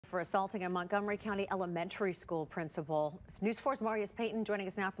for assaulting a Montgomery County elementary school principal. It's News 4's Marius Payton joining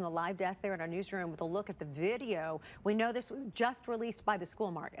us now from the live desk there in our newsroom with a look at the video. We know this was just released by the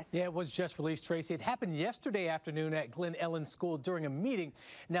school, Marius. Yeah, it was just released, Tracy. It happened yesterday afternoon at Glen Ellen School during a meeting.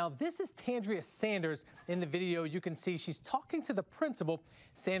 Now, this is Tandria Sanders. In the video, you can see she's talking to the principal.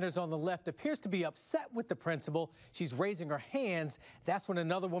 Sanders on the left appears to be upset with the principal. She's raising her hands. That's when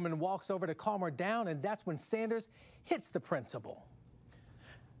another woman walks over to calm her down, and that's when Sanders hits the principal.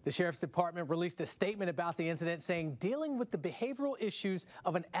 The Sheriff's Department released a statement about the incident saying dealing with the behavioral issues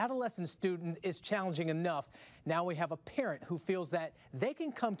of an adolescent student is challenging enough. Now we have a parent who feels that they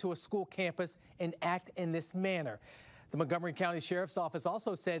can come to a school campus and act in this manner. The Montgomery County Sheriff's Office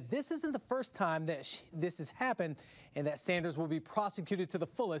also said this isn't the first time that this has happened and that Sanders will be prosecuted to the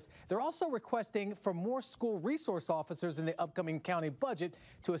fullest. They're also requesting for more school resource officers in the upcoming county budget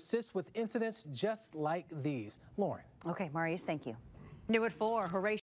to assist with incidents just like these. Lauren. Okay, Marius, thank you. New at 4, Horatio